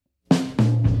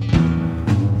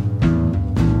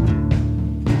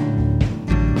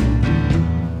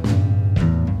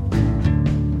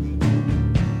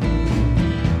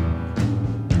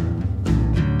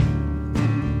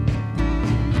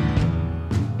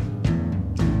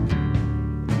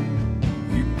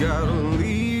gotta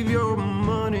leave your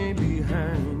money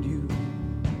behind you.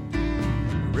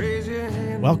 Raise your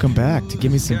hand. Welcome back to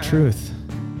Give Me Some Truth.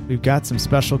 We've got some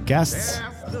special guests.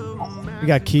 We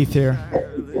got Keith here.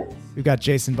 We've got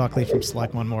Jason Buckley from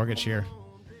Select One Mortgage here.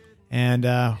 And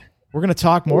we're going to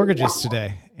talk mortgages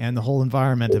today and the whole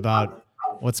environment about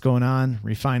what's going on,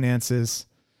 refinances,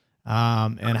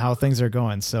 and how things are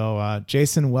going. So,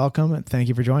 Jason, welcome, and thank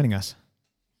you for joining us.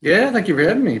 Yeah, thank you for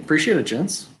having me. Appreciate it,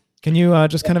 gents. Can you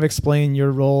just kind of explain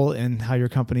your role and how your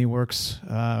company works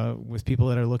with people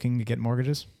that are looking to get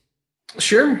mortgages?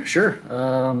 Sure.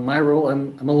 My role,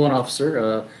 I'm a loan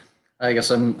officer. I guess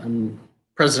I'm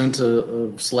president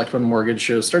of Select One Mortgage.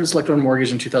 Started Select One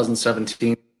Mortgage in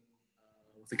 2017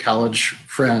 with a college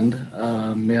friend,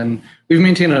 and we've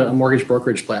maintained a mortgage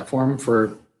brokerage platform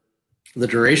for the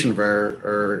duration of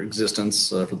our existence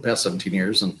for the past 17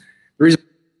 years. And the reason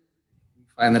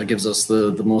I find that it gives us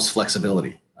the most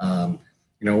flexibility.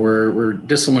 We're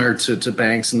dissimilar to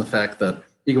banks in the fact that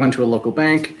you go into a local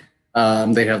bank,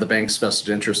 they have the bank's vested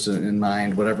interest in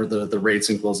mind, whatever the rates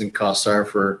and closing costs are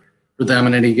for them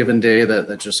on any given day,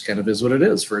 that just kind of is what it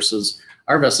is, versus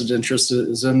our vested interest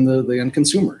is in the end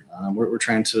consumer. We're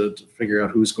trying to figure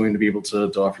out who's going to be able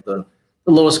to offer the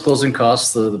lowest closing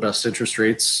costs, the best interest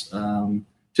rates to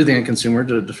the end consumer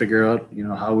to figure out,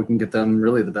 how we can get them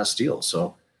really the best deal.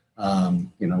 So,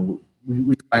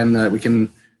 we find that we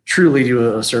can truly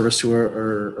do a service to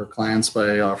our clients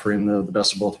by offering the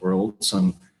best of both worlds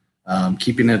and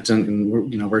keeping it in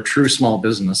we're a true small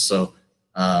business. So,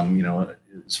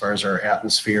 as far as our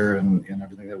atmosphere and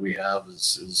everything that we have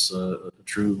is a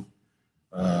true,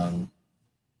 mom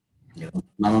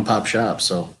and pop shop.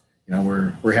 So,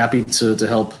 we're happy to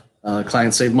help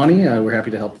clients save money. We're happy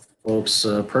to help folks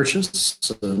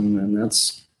purchase, and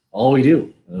that's all we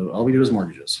do. All we do is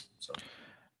mortgages.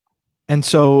 And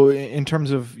so in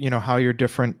terms of, how you're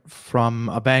different from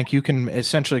a bank, you can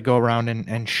essentially go around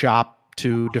and shop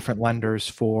to different lenders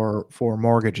for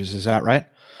mortgages. Is that right?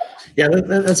 Yeah,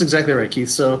 that's exactly right, Keith.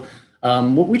 So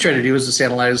what we try to do is just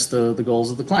analyze the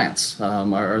goals of the clients.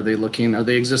 Are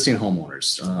they existing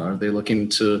homeowners? Are they looking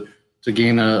to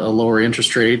gain a lower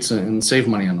interest rate and save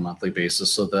money on a monthly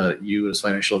basis so that you as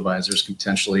financial advisors can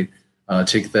potentially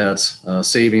take that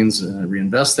savings and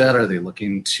reinvest that? Are they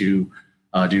looking to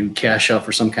do cash out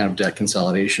for some kind of debt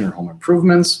consolidation or home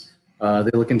improvements?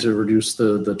 They're looking to reduce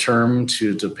the term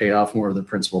to pay off more of the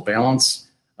principal balance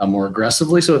more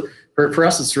aggressively. So for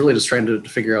us, it's really just trying to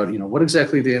figure out, what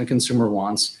exactly the end consumer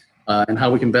wants and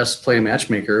how we can best play a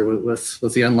matchmaker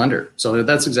with the end lender. So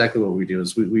that's exactly what we do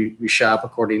is we shop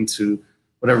according to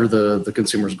whatever the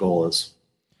consumer's goal is.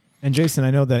 And Jason,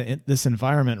 I know that this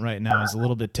environment right now is a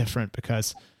little bit different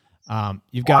because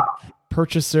you've got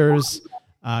purchasers,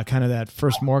 kind of that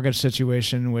first mortgage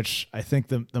situation, which I think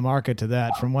the market to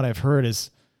that, from what I've heard, is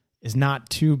not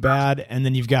too bad. And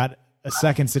then you've got a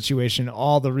second situation,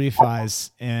 all the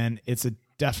refis, and it's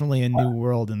definitely a new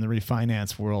world in the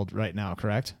refinance world right now,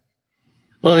 correct?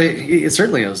 Well, it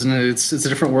certainly is, and it's a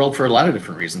different world for a lot of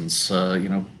different reasons.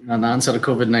 On the onset of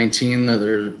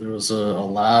COVID-19, there was a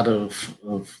lot of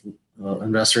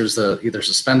investors that either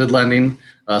suspended lending,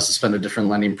 suspended different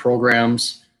lending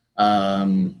programs,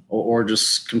 or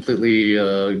just completely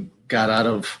got out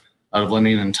of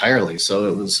lending entirely. So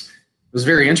it was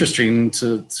very interesting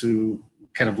to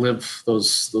kind of live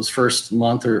those first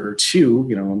month or two,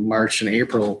 March and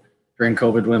April during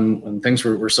COVID when things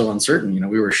were so uncertain.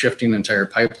 We were shifting entire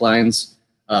pipelines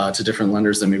to different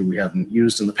lenders that maybe we haven't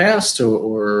used in the past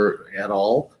or at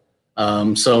all.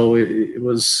 So it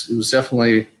was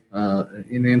definitely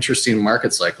an interesting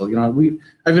market cycle.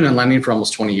 I've been in lending for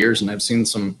almost 20 years, and I've seen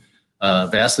some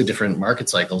vastly different market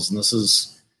cycles, and this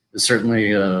is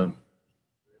certainly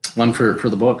one for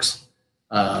the books.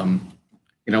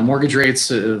 Mortgage rates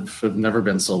have never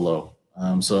been so low.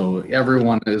 So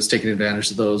everyone is taking advantage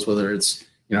of those, whether it's,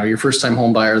 your first time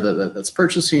home buyer that's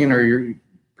purchasing, or you're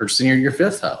purchasing your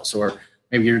fifth house, or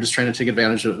maybe you're just trying to take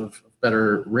advantage of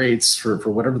better rates for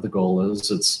whatever the goal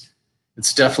is.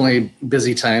 It's definitely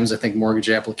busy times. I think mortgage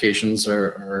applications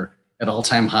are at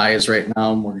all-time highs right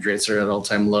now. Mortgage rates are at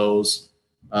all-time lows.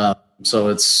 So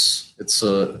it's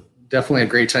definitely a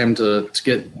great time to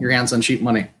get your hands on cheap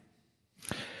money.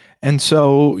 And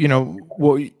so,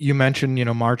 what you mentioned,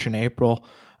 March and April,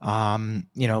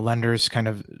 lenders kind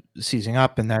of seizing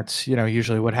up, and that's,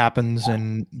 usually what happens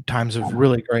in times of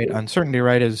really great uncertainty,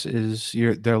 right?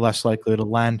 They're less likely to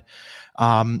lend.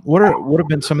 What have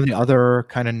been some of the other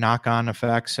kind of knock-on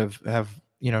effects have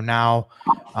now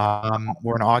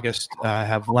we're in August,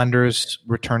 have lenders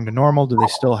returned to normal? Do they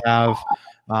still have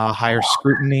higher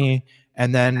scrutiny?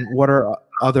 And then what are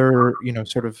other,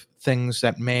 sort of things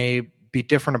that may be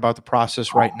different about the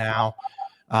process right now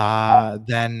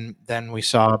than we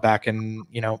saw back in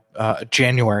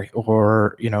January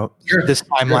or Sure, this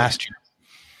time sure. last year?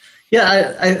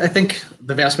 Yeah, I think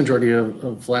the vast majority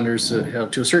of lenders have,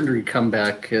 to a certain degree, come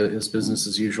back as business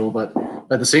as usual. But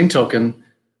by the same token,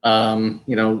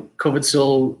 COVID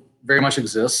still very much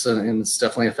exists, and it's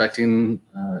definitely affecting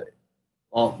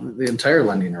the entire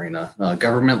lending arena.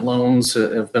 Government loans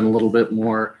have been a little bit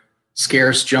more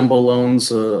scarce. Jumbo loans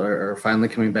are finally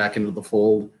coming back into the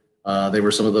fold. They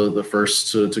were some of the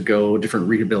first to go. Different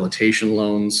rehabilitation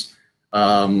loans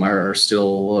are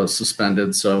still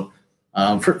suspended. So.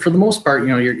 For the most part,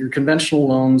 your conventional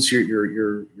loans,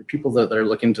 your people that are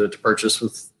looking to purchase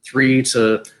with 3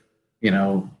 to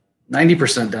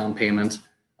 90% down payment,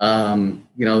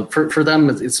 for them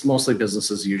it's mostly business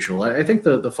as usual. I think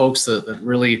the folks that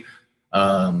really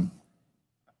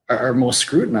are most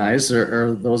scrutinized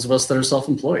are those of us that are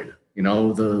self-employed.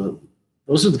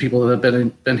 Those are the people that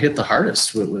have been hit the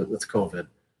hardest with COVID.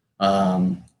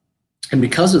 And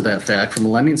because of that fact, from a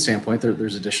lending standpoint,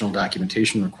 there's additional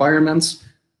documentation requirements.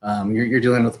 You're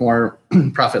dealing with more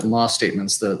profit and loss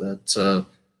statements that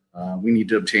we need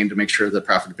to obtain to make sure that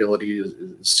profitability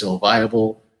is still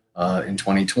viable in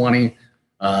 2020.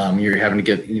 You're having to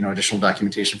get additional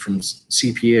documentation from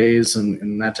CPAs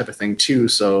and that type of thing too.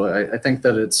 So I think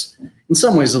that it's in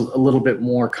some ways a little bit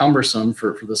more cumbersome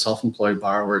for the self-employed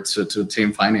borrower to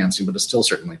obtain financing, but it's still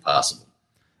certainly possible.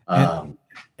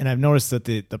 And I've noticed that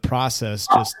the process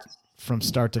just from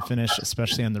start to finish,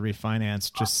 especially on the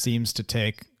refinance, just seems to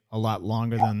take a lot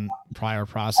longer than prior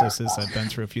processes. I've been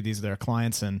through a few of these of their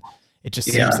clients, and it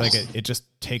just seems like it just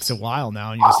takes a while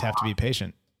now, and you just have to be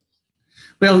patient.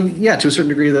 Well, yeah, to a certain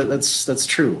degree that's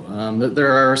true.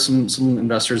 There are some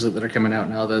investors that are coming out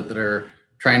now that are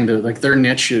trying to, like, their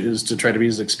niche is to try to be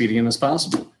as expedient as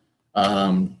possible.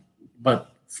 But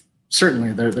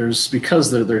certainly,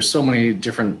 there's so many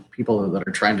different people that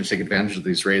are trying to take advantage of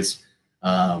these rates.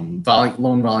 Loan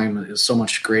volume is so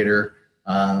much greater,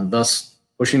 thus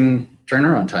pushing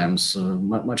turnaround times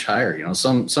much higher.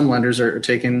 Some lenders are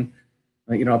taking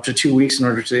up to 2 weeks in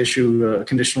order to issue a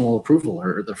conditional approval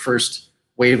or the first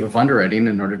wave of underwriting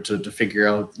in order to figure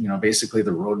out basically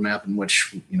the roadmap in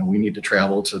which we need to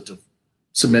travel to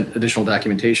submit additional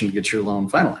documentation to get your loan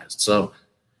finalized. So.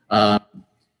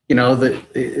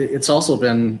 It's also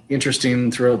been interesting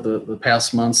throughout the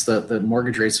past months that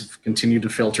mortgage rates have continued to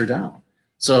filter down.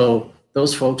 So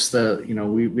those folks that,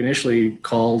 we initially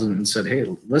called and said, hey,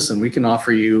 listen, we can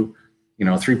offer you,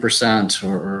 3%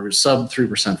 or sub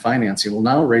 3% financing. Well,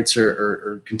 now rates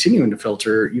are continuing to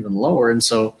filter even lower. And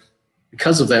so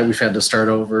because of that, we've had to start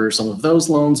over some of those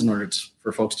loans in order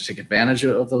for folks to take advantage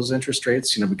of those interest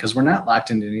rates, because we're not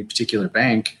locked into any particular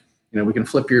bank. We can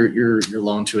flip your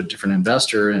loan to a different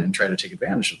investor and try to take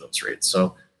advantage of those rates.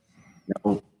 So,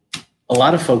 a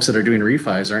lot of folks that are doing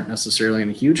refis aren't necessarily in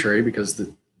a huge hurry because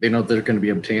they know they're going to be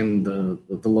obtaining the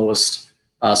lowest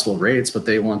possible rates, but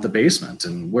they want the basement.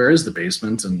 And where is the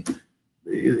basement? And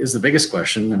is the biggest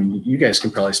question. I mean, you guys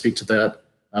can probably speak to that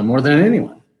more than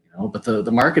anyone. But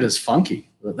the market is funky.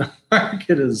 The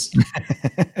market is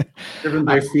driven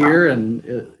by fear, and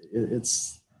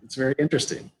it's very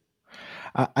interesting.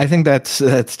 I think that's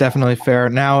definitely fair.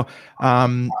 Now,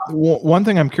 one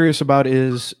thing I'm curious about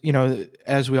is,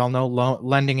 as we all know,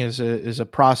 lending is a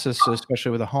process,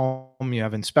 especially with a home. You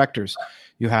have inspectors,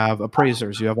 you have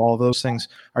appraisers, you have all of those things.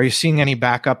 Are you seeing any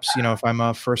backups? If I'm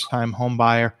a first-time home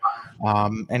buyer,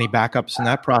 any backups in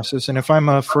that process? And if I'm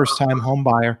a first-time home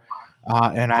buyer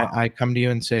and I come to you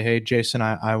and say, hey, Jason,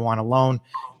 I want a loan.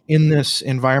 In this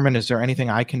environment, is there anything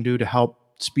I can do to help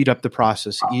speed up the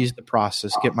process, ease the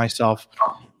process, get myself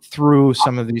through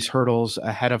some of these hurdles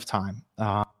ahead of time,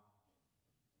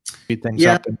 speed things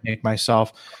up and make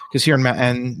myself, because here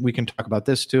and we can talk about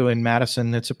this too, in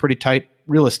Madison, it's a pretty tight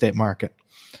real estate market.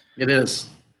 It is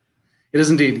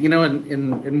indeed.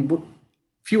 In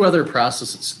few other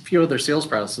sales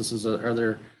processes, are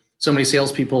there so many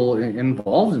salespeople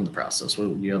involved in the process?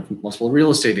 Well, you have multiple real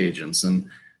estate agents and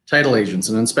title agents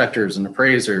and inspectors and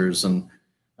appraisers and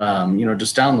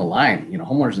just down the line,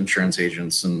 homeowners insurance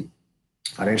agents and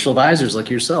financial advisors like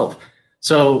yourself.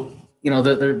 So,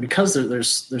 because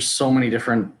there's so many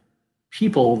different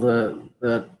people that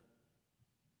the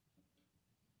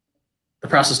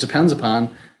process depends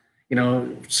upon,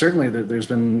 certainly there's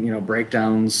been,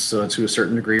 breakdowns to a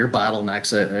certain degree, or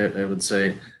bottlenecks, I would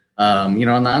say. On the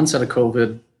onset of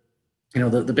COVID,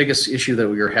 the biggest issue that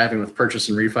we were having with purchase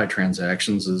and refi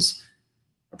transactions is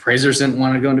appraisers didn't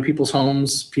want to go into people's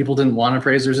homes. People didn't want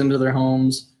appraisers into their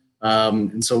homes.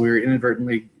 And so we were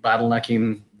inadvertently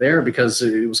bottlenecking there because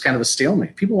it was kind of a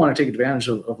stalemate. People want to take advantage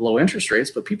of low interest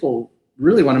rates, but people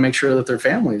really want to make sure that their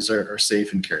families are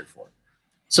safe and cared for.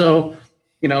 So,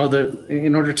 in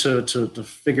order to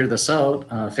figure this out,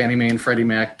 Fannie Mae and Freddie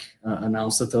Mac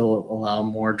announced that they'll allow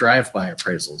more drive-by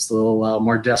appraisals. They'll allow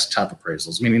more desktop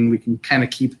appraisals, meaning we can kind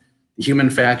of keep the human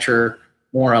factor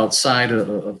more outside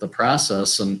of the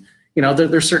process. And,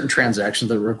 there's certain transactions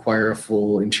that require a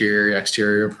full interior,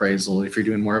 exterior appraisal. If you're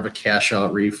doing more of a cash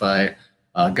out refi,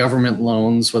 government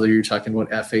loans, whether you're talking about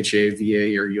FHA,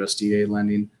 VA, or USDA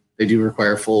lending, they do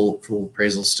require full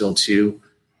appraisal still too.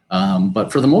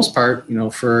 But for the most part,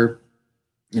 for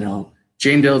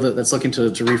Jane Doe that's looking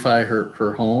to refi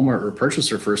her home or purchase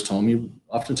her first home,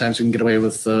 oftentimes you can get away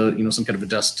with some kind of a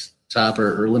desktop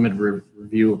or limited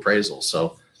review appraisal.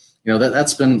 So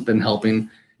that's been helping.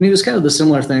 And it was kind of the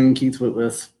similar thing, Keith,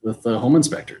 with the home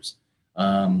inspectors.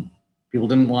 People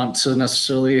didn't want to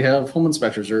necessarily have home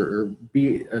inspectors or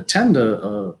attend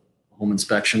a home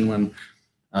inspection when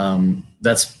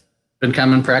that's been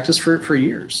common practice for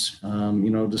years.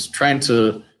 Just trying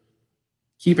to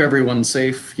keep everyone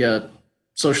safe yet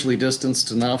socially distanced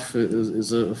enough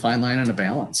is a fine line and a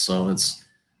balance. So it's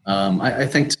I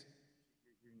think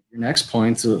your next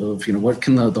point of what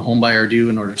can the home buyer do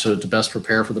in order to best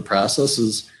prepare for the process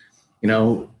is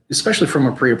especially from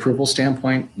a pre-approval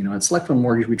standpoint, at Select Fund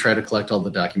Mortgage, we try to collect all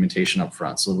the documentation up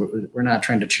front. So we're not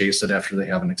trying to chase it after they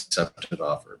have an accepted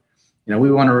offer. We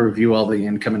want to review all the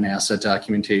income and asset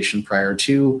documentation prior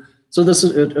to. So this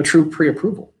is a true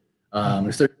pre-approval.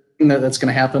 If there's something that's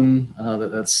going to happen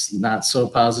that's not so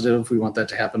positive, we want that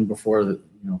to happen before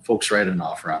folks write an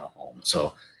offer on a home.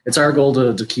 So it's our goal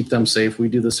to keep them safe. We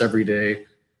do this every day.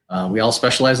 We all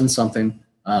specialize in something.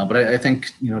 But I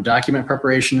think, document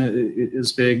preparation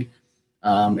is big.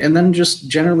 And then just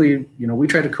generally, we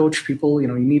try to coach people, you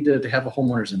need to have a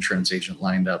homeowner's insurance agent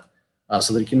lined up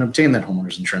so that you can obtain that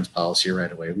homeowner's insurance policy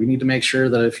right away. We need to make sure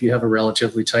that if you have a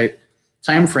relatively tight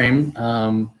time frame,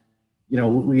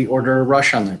 we order a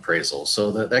rush on the appraisal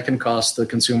so that can cost the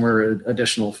consumer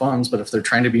additional funds. But if they're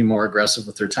trying to be more aggressive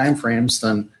with their time frames,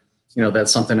 then,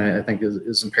 that's something I think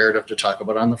is imperative to talk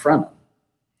about on the front.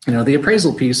 The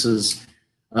appraisal piece is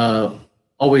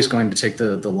always going to take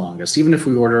the longest. Even if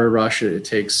we order a rush, it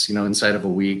takes, inside of a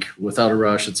week. Without a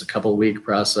rush, it's a couple week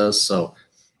process. So,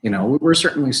 we're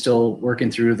certainly still working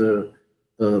through the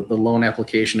loan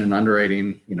application and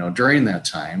underwriting, during that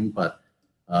time. But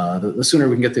the sooner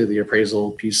we can get the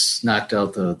appraisal piece knocked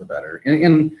out, the better.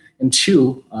 And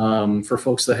two, for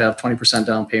folks that have 20%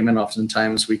 down payment,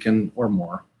 oftentimes we can, or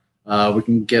more, we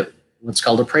can get what's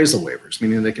called appraisal waivers,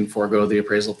 meaning they can forego the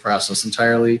appraisal process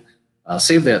entirely.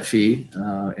 Save that fee,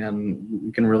 and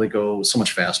we can really go so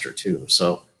much faster too.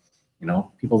 So,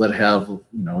 people that have,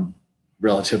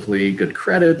 relatively good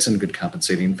credits and good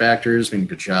compensating factors, meaning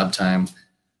good job time,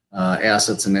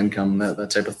 assets and income, that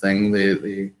type of thing,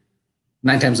 they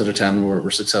 9 times out of 10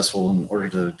 we're successful in order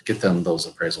to get them those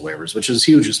appraisal waivers, which is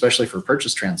huge, especially for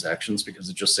purchase transactions, because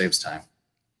it just saves time.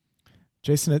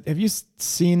 Jason, have you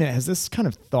seen it? Has this kind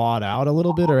of thawed out a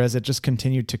little bit, or has it just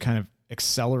continued to kind of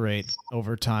accelerate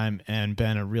over time and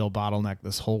been a real bottleneck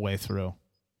this whole way through?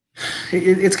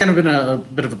 It's kind of been a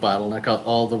bit of a bottleneck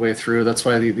all the way through. That's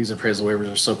why these appraisal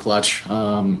waivers are so clutch.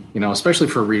 Especially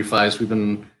for refis, we've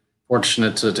been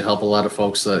fortunate to help a lot of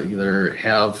folks that either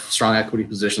have strong equity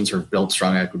positions or built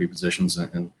strong equity positions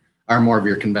and are more of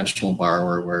your conventional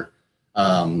borrower, where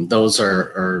those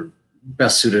are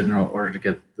best suited in order to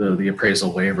get the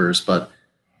appraisal waivers. But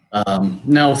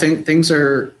no, things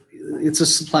are. It's a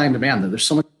supply and demand. That there's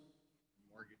so much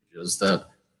mortgages that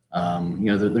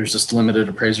there's just limited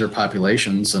appraiser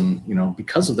populations, and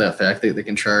because of that fact, they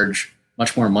can charge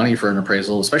much more money for an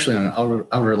appraisal, especially in an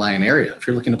outer lying area. If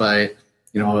you're looking to buy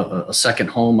a second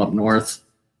home up north,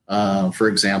 for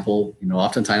example,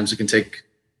 oftentimes it can take,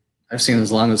 I've seen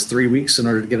as long as 3 weeks in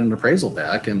order to get an appraisal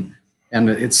back, and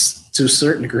it's to a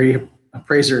certain degree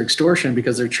appraiser extortion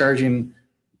because they're charging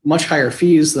much higher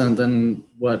fees than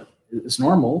what is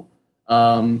normal.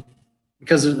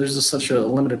 Because there's just such a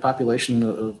limited population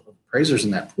of appraisers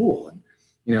in that pool.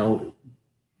 And,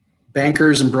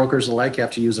 bankers and brokers alike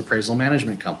have to use appraisal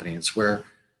management companies where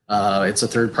it's a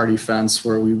third-party fence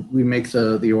where we make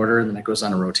the order, and then it goes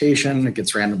on a rotation. It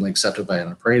gets randomly accepted by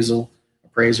an appraiser.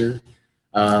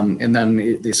 And then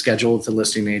they schedule with the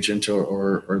listing agent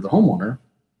or the homeowner.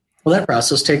 Well, that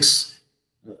process takes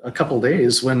a couple of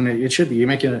days when it should be. You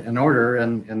make an order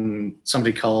and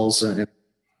somebody calls, and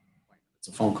it's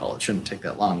a phone call. It shouldn't take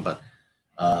that long, but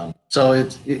so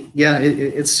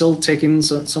it's still taking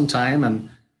some time. And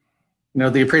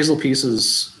the appraisal piece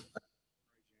is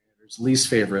least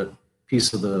favorite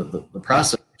piece of the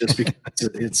process. just because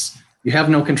it's you have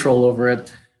no control over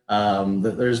it.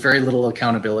 There's very little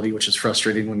accountability, which is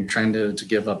frustrating when you're trying to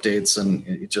give updates, and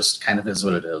it just kind of is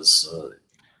what it is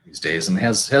these days, and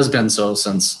has been so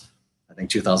since I think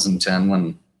 2010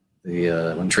 when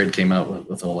trade came out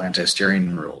with the whole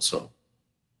anti-steering rule. So.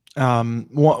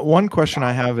 One question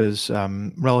I have is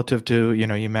relative to,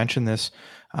 you mentioned this,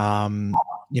 up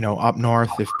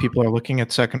north, if people are looking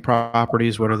at second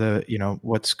properties, what are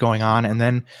what's going on? And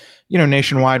then,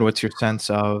 nationwide, what's your sense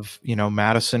of,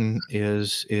 Madison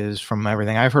is from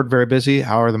everything I've heard very busy.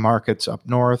 How are the markets up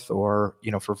north or,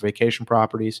 for vacation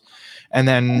properties? And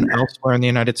then elsewhere in the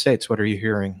United States, what are you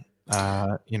hearing,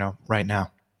 right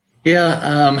now?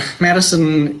 Yeah,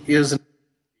 Madison is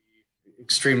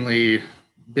extremely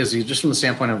busy just from the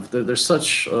standpoint of there's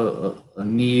such a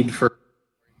need for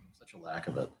such a lack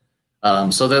of it.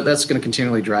 So that's going to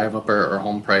continually drive up our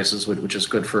home prices, which is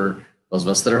good for those of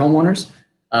us that are homeowners.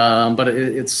 But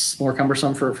it's more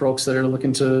cumbersome for folks that are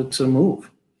looking to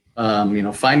move.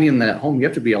 Finding that home, you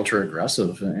have to be ultra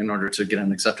aggressive in order to get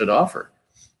an accepted offer.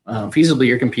 Feasibly,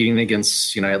 you're competing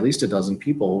against, at least a dozen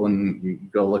people when you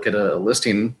go look at a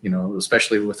listing,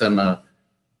 especially within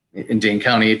in Dane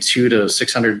County, $200,000 to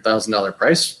 $600,000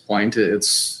 price point.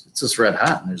 It's just red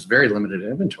hot, and there's very limited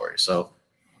inventory. So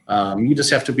you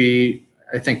just have to be,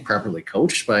 I think, properly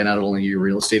coached by not only your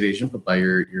real estate agent but by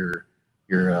your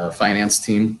finance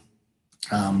team,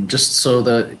 just so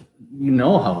that you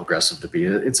know how aggressive to be.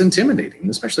 It's intimidating,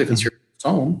 especially if it's your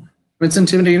home. It's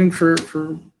intimidating for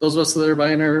those of us that are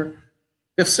buying our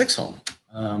fifth, sixth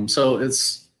home. So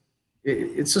it's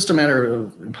just a matter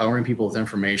of empowering people with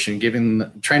information,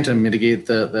 trying to mitigate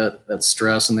that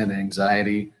stress and that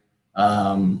anxiety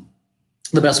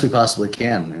the best we possibly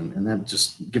can. And that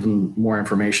just giving more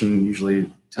information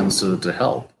usually tends to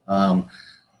help.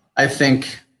 I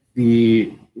think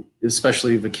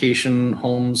especially vacation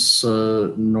homes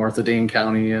north of Dane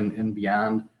County and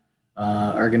beyond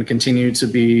are going to continue to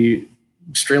be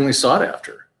extremely sought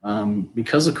after.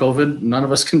 Because of COVID, none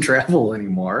of us can travel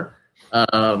anymore.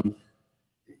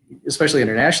 Especially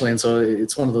internationally. And so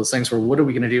it's one of those things where what are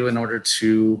we going to do in order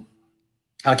to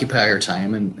occupy our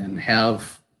time and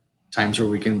have times where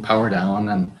we can power down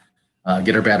and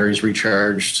get our batteries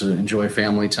recharged to enjoy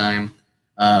family time.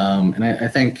 And I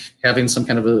think having some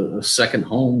kind of a second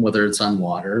home, whether it's on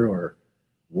water or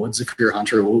woods, if you're a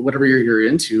hunter, whatever you're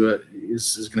into,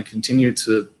 is going to continue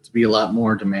to be a lot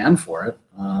more demand for it.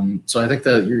 So I think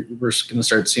that we're going to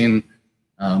start seeing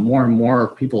more and more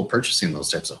people purchasing those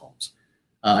types of homes.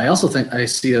 I also think I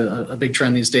see a big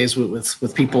trend these days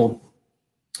with people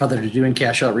that are doing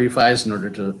cash out refis in order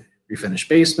to refinish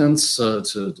basements,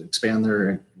 to expand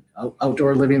their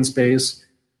outdoor living space,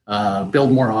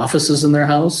 build more offices in their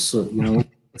house. So,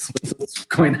 what's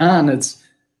going on? It's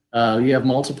you have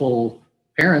multiple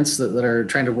parents that are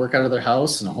trying to work out of their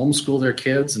house and homeschool their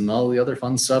kids and all the other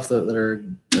fun stuff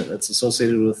that's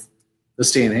associated with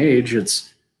this day and age.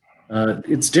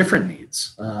 It's different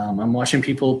needs. I'm watching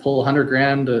people pull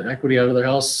 $100,000 equity out of their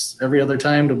house every other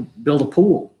time to build a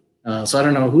pool. So I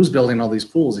don't know who's building all these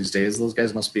pools these days. Those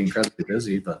guys must be incredibly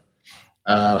busy. But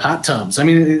hot tubs,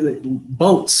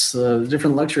 boats,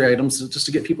 different luxury items just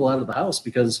to get people out of the house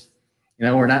because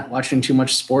we're not watching too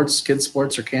much sports. Kids'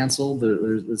 sports are canceled.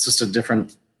 It's just a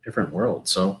different world.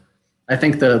 So I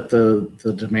think that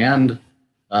the demand,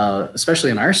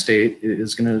 especially in our state,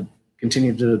 is going to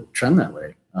continue to trend that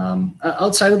way.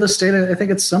 Outside of the state, I think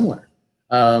it's similar.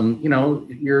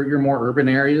 Your more urban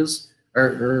areas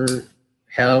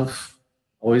have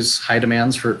always high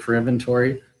demands for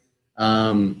inventory.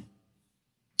 And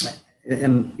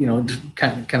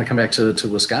kind of come back to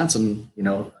Wisconsin.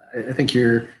 I think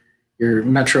your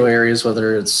metro areas,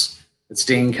 whether it's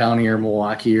Dane County or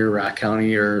Milwaukee or Rock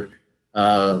County or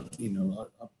up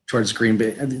towards Green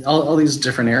Bay, all these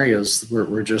different areas where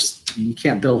you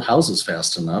can't build houses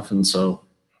fast enough, and so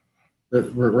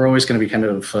we're always going to be kind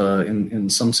of in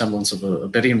some semblance of a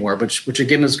bidding war, which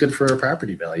again is good for our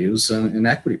property values and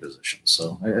equity positions.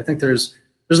 So I think there's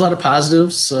a lot of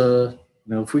positives.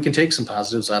 If we can take some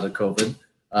positives out of COVID,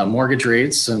 mortgage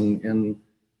rates and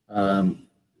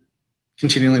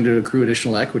continuing to accrue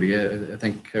additional equity, I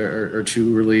think are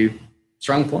two really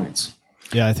strong points.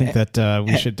 Yeah, I think that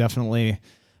we should definitely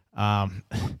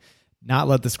not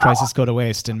let this crisis go to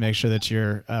waste and make sure that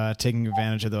you're taking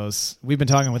advantage of those. We've been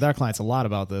talking with our clients a lot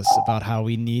about this, about how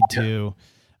we need to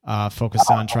focus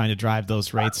on trying to drive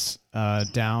those rates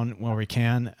down where we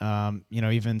can.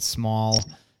 Even small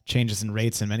changes in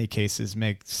rates in many cases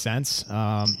make sense.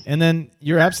 And then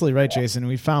you're absolutely right, Jason.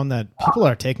 We found that people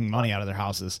are taking money out of their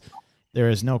houses. There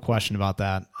is no question about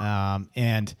that.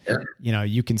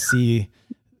 You can see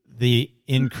the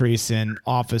increase in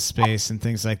office space and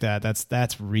things like that.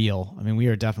 That's real. I mean, we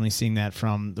are definitely seeing that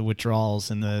from the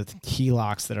withdrawals and the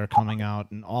HELOCs that are coming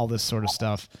out and all this sort of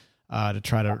stuff to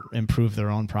try to improve their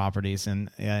own properties. And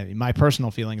my personal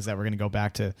feeling is that we're going to go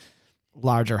back to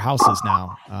larger houses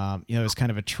now. It's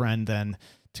kind of a trend then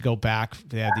to go back.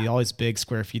 They had always big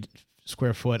square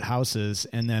foot houses,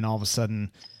 and then all of a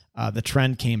sudden the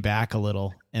trend came back a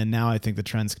little, and now I think the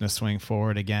trend's going to swing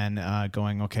forward again,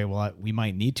 going, okay, well, we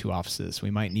might need 2 offices.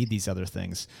 We might need these other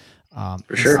things.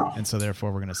 For sure. And so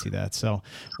therefore we're going to see that. So,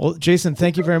 well, Jason,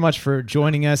 thank you very much for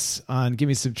joining us on Give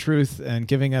Me Some Truth and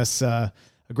giving us a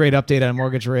great update on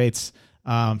mortgage rates.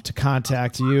 To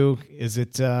contact you, is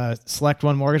it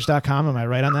select1mortgage.com? Am I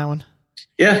right on that one?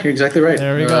 Yeah, you're exactly right.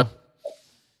 There we go.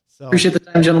 So, appreciate the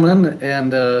time, gentlemen.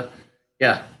 And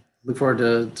look forward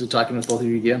to talking with both of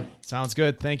you again. Sounds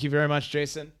good. Thank you very much,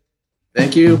 Jason.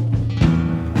 Thank you.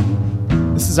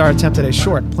 This is our attempt at a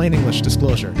short, plain English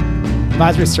disclosure.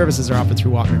 Advisory services are offered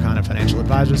through Walker & Condon Financial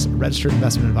Advisors, a registered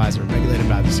investment advisor regulated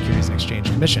by the Securities and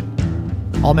Exchange Commission.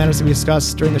 All matters that we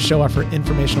discuss during the show are for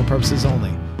informational purposes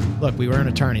only. Look, we aren't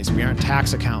attorneys. We aren't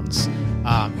tax accountants.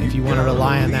 If you want to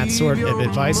rely on that sort of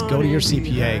advice, go to your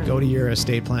CPA, go to your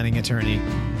estate planning attorney,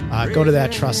 go to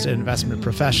that trusted investment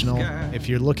professional. If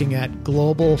you're looking at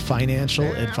global financial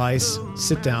advice,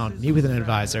 sit down, meet with an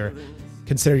advisor,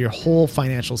 consider your whole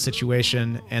financial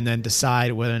situation, and then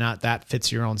decide whether or not that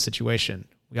fits your own situation.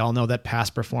 We all know that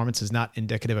past performance is not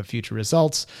indicative of future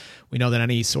results. We know that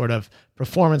any sort of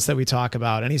performance that we talk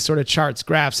about, any sort of charts,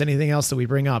 graphs, anything else that we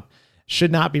bring up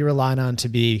should not be relied on to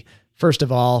be, first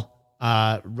of all,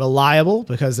 reliable,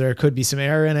 because there could be some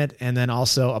error in it, and then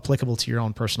also applicable to your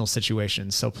own personal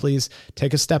situation. So please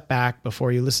take a step back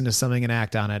before you listen to something and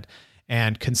act on it,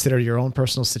 and consider your own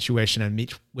personal situation and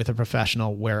meet with a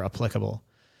professional where applicable.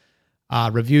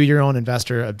 Review your own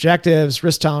investor objectives,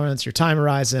 risk tolerance, your time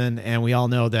horizon, and we all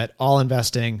know that all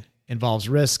investing involves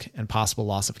risk and possible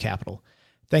loss of capital.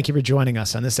 Thank you for joining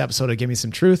us on this episode of Give Me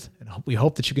Some Truth, and we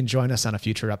hope that you can join us on a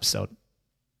future episode.